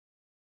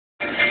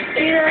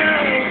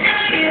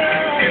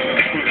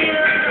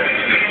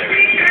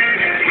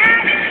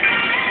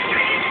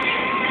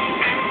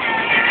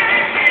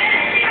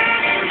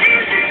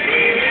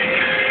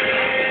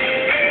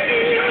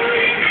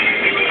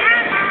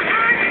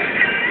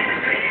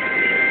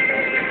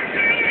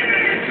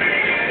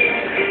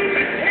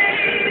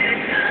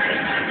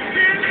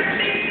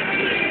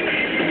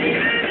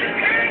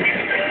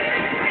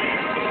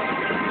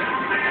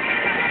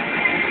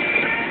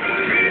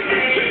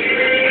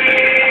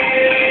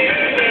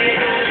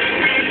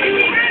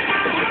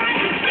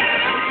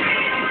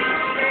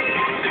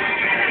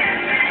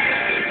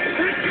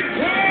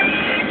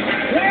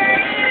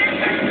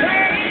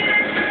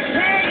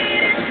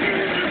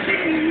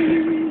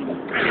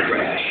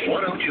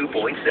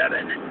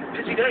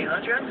Busy day, huh,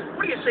 Jen?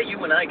 What do you say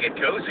you and I get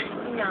cozy?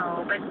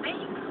 No, but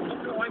babe. Oh,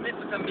 no, I meant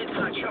with the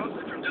mint-hot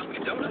chocolate from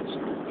Dunkin' Donuts.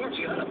 Warms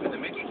you up and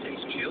the Mickey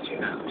taste chills you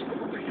out.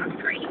 Sounds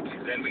great.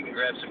 Then we can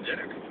grab some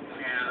dinner.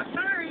 No,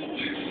 sorry.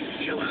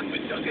 Chill out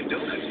with Dunkin'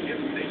 Donuts.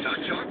 It's mint-hot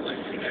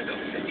chocolate. And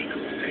those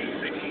taste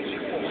that keeps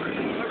you warm.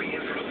 Hurry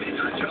in for a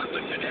mint-hot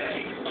chocolate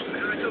today.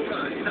 America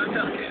Rise on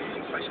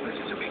Dunkin'. Price list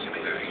is a week to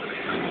be very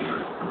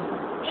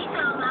Hey,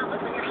 Mom,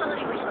 what's on your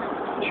holiday wish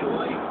list?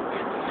 Joy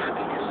and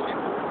happiness.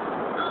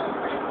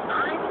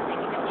 I'm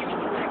thinking of giving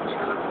you back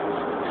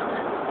chocolate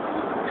donuts.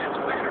 That's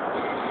better.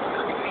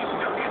 Nothing beats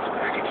Dunkin's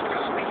package,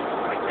 trust me.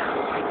 Right now,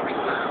 buy 3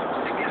 pounds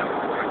to get a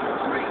fourth for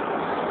free.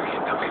 Free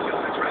at Dunkin'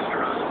 Donuts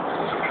restaurant.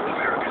 So give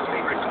America's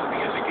favorite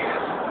coffee as a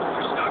gift.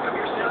 Or stock up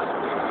yourself.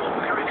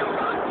 America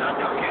runs on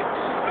Dunkin'.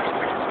 Price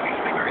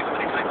participation may vary.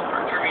 Limited time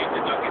offer. Hurry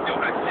into Dunkin'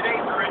 Donuts today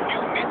for a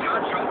new mint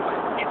hot chocolate.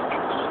 It's the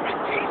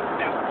ultimate taste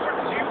that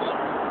warms you up.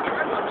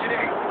 Try one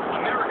today.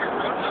 America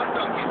runs on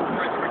Dunkin'.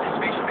 Price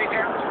participation may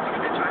vary.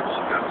 Limited time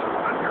offer.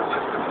 On your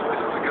list of toys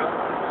on the go,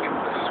 give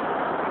us a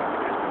swirl.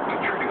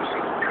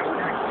 Introducing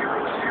Kodak Hero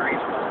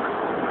Series Wallet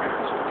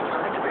Holders.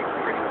 Designed to make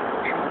pretty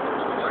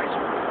impulse device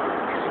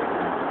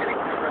an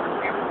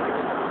incredibly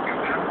affordable,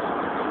 compatible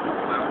with global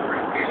cloud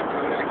print and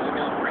Kodak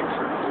email print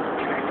service,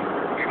 connecting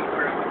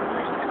anywhere in the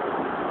world.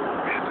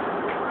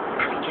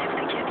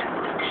 Every gift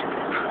reduction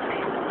this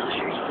holiday will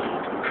sure you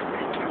need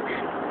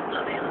print.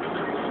 Available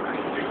on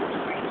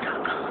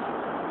screen.com.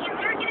 The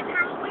American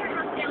Apparel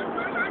Warehouse sale is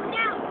going on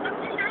now. Up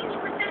to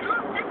 90%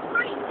 off. That's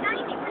right,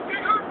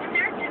 90% off.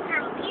 American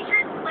Apparel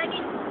t-shirts,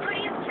 leggings,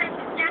 hoodies, shirts,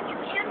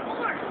 jackets, and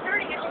more.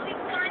 Starting at only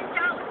 $1.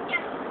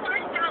 Yes, $1.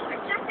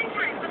 Just in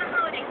time for the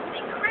holidays with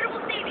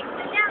incredible savings.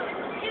 And now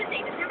until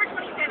Tuesday, December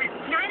 27th,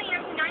 9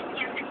 a.m. to 9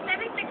 p.m. at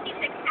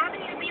 766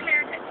 Avenue of the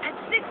Americas at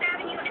 6th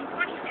Avenue and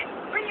 26th.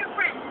 Bring your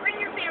friends, bring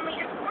your family,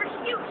 and support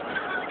huge for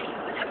the holidays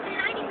with up to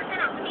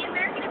 90% off the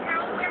American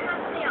Apparel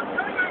Warehouse sale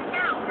going on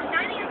now from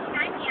 9 a.m. to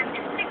 9 p.m.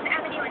 at 6th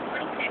Avenue and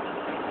 26th.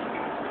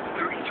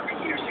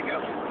 33 years ago,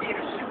 we had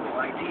a simple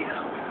idea.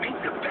 Make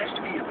the best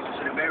vehicles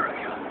in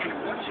America,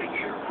 and once a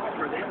year,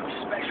 offer them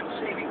special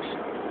savings.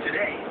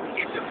 Today,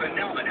 it's a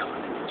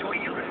phenomenon.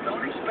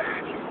 Toyotathon is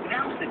back.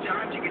 Now's the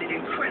time to get an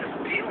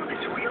incredible deal on the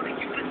Toyota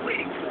you've been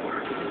waiting for.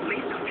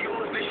 Lease the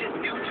fuel-efficient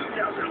new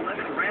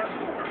 2011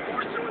 RAV4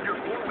 4-cylinder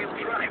four-wheel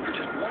drive for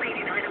just $189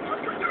 a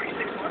month for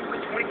 36 months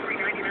with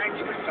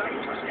 $23.99 to inside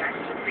plus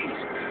taxes and fees.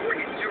 Or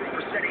get 0%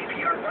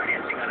 APR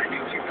financing on a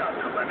new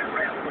 2011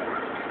 RAV4.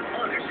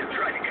 Others have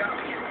tried to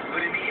copy it,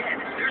 but in the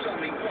end, there's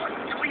only one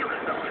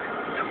Toyotathon.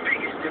 The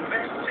biggest and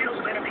best sales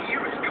event of the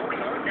year is going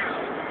on now.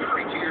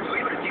 Hurry to your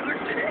Toyota dealer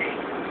today.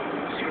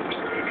 0%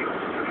 APR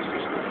for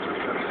 36 months with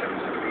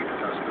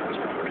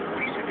 $47,780,000 forward.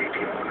 Lease and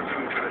APR on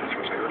approved credit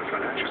through Toyota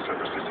Financial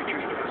Services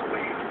secured as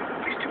waived.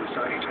 Lease to a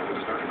signing total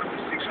does not include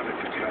the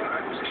 $650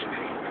 acquisition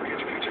fee,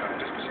 $300 child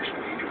disposition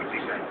fee due at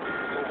lease end.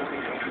 Call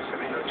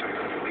 1-800-79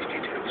 Toyota for lease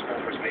details.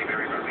 Offers may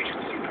vary by region.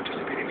 See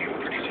participating dealer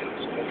for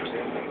details. Offers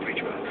end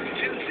 1/3/12.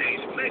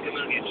 Tuesday's Mega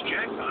Millions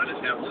jackpot is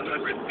now $152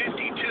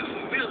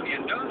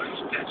 million.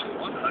 That's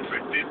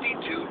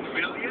 $152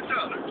 million.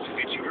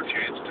 It's your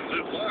chance to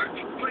live large.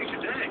 Play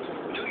today.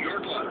 New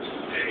York Lottery.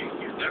 Hey,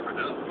 you never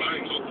know.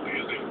 Buying locally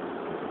is easy.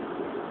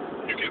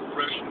 You get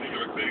fresh New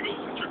York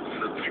bagels at your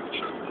corner bagel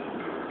shop.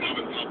 Mom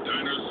and pop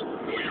diners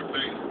know your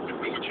face and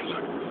know what you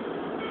like.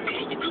 And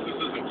local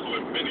businesses employ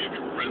many of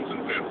your friends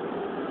and family.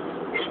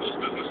 One of those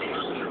business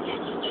owners is your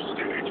local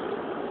Allstate agent.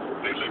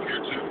 They live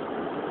here too.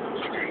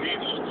 So if you need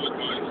local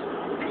advice,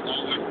 you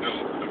always know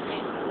who to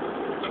call.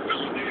 A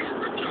fellow New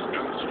Yorker just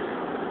down the street.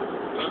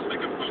 Plus, they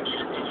can bundle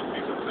your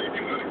policies and save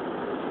you money.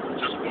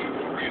 Just one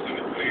more reason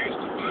it pays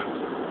to buy them.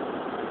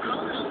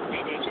 Call an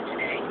Allstate agent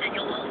today, and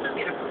you'll also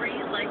get a free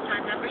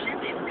lifetime membership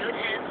in Good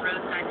Hands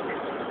Roadside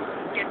Assistance.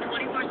 Get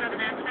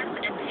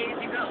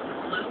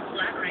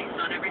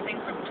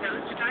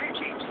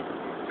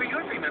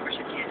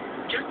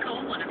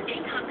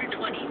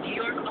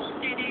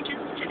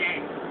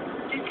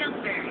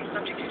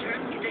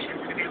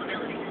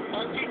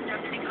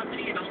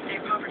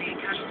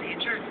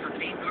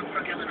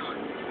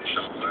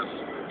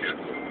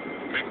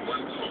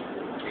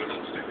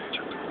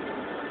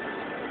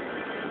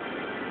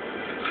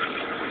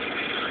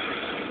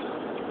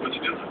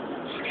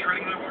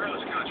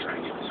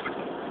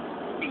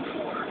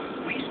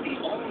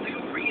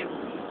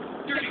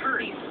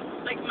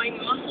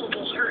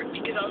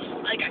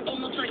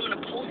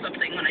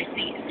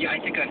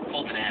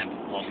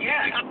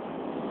Yeah.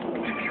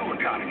 Fuel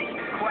economy,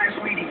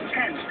 class-leading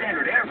 10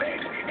 standard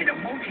airbags, and a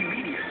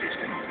multimedia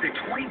system, the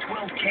 2012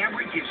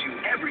 Camry gives you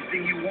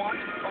everything you want,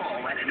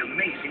 all at an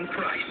amazing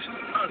price.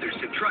 Others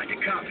have tried to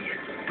copy it,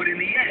 but in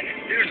the end,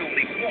 there's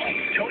only one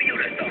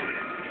Toyota-thon.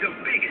 The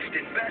biggest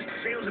and best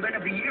sales event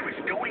of the year is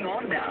going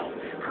on now.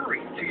 Hurry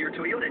to your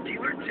Toyota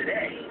dealer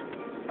today.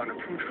 On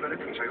approved credit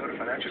from Toyota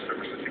Financial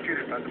Services,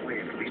 secured by the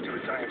waive. Lease to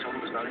retire total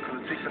does not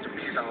include $650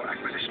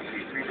 acquisition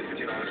fee, $350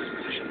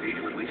 disposition fee,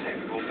 and release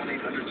and call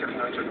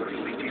 1-800-79 Toyota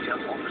for lease details.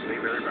 Offers may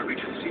vary by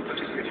region. See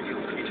participating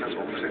dealer for details.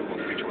 Offers and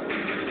quote reach one.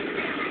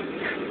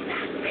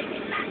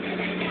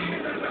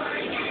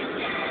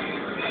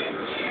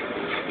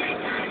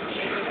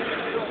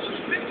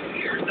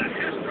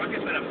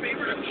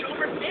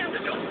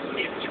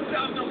 In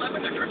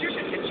 2011, the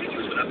tradition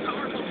continues with a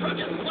powerful truck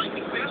and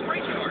lightning fast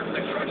race car.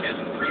 The truck has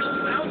real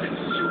sound and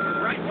super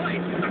bright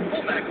lights. The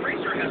fullback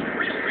racer has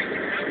real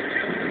racing sound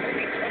too.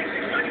 Only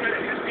 26.99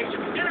 at gas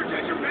stations.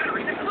 Energizer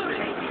batteries included.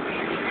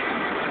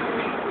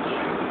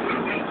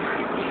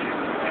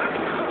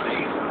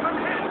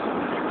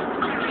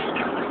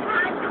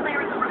 I'm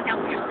Clarence from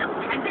Help Yourself,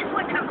 and this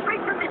one comes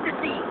straight from Mr.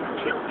 C.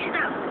 Cute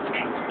out.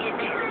 Is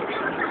there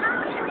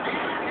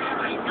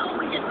I know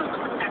we just don't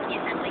look at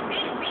it and we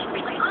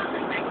play all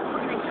the things.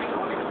 We're going to say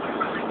all this for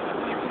right.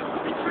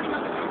 We'll be turning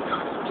on the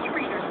top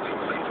e-readers.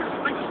 Just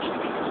 20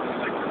 people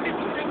for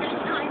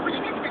 $59.99 with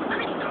an instant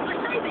 $90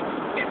 savings.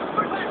 It's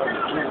for less than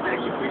all this thing.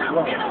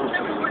 Now get out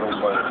there and work on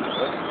it.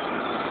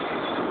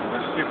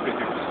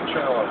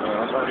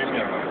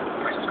 Одновременно.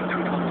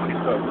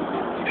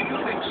 Do you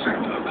think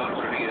Santa not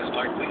only is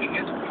likely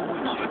it?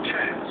 Not a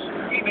chance.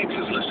 He makes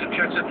his list and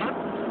checks it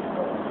not